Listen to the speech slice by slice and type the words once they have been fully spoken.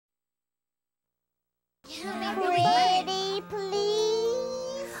Pretty,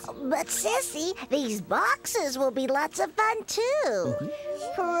 please? But, Sissy, these boxes will be lots of fun, too.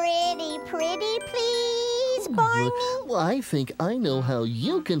 Pretty, please, Barney? Well, I think I know how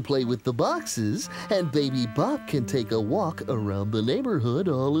you can play with the boxes, and Baby Bop can take a walk around the neighborhood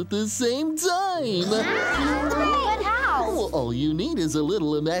all at the same time. But how? Well, all you need is a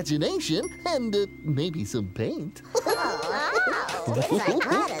little imagination and maybe some paint. This I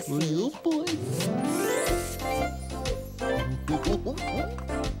gotta see. Oh, boy.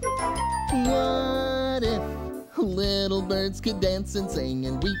 What if little birds could dance and sing,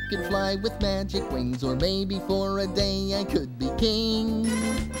 and we could fly with magic wings, or maybe for a day I could be king?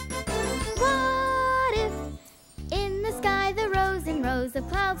 What if in the sky the rows and rows of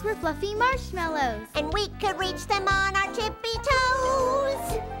clouds were fluffy marshmallows? And we could reach them on our tippy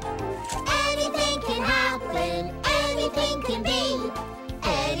toes. Anything can happen, anything can be.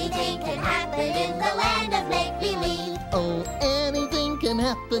 Anything can happen in the land of make-believe. Oh, anything can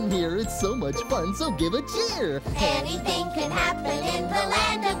happen here. It's so much fun, so give a cheer. Anything can happen in the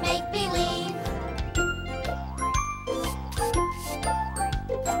land of make-believe.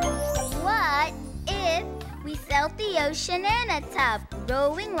 What if we sailed the ocean in a tub,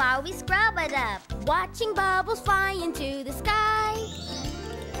 rowing while we scrub it up, watching bubbles fly into the sky?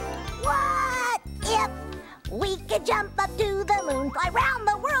 What if we could jump up to the moon, fly round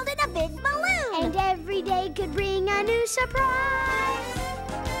the world in a big balloon? And every day could bring a new surprise.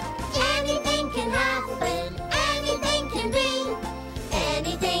 Anything can happen, anything can be.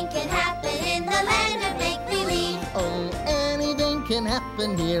 Anything can happen in the land of make-believe. Oh, anything can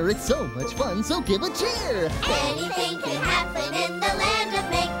happen here. It's so much fun, so give a cheer. Anything can happen in the land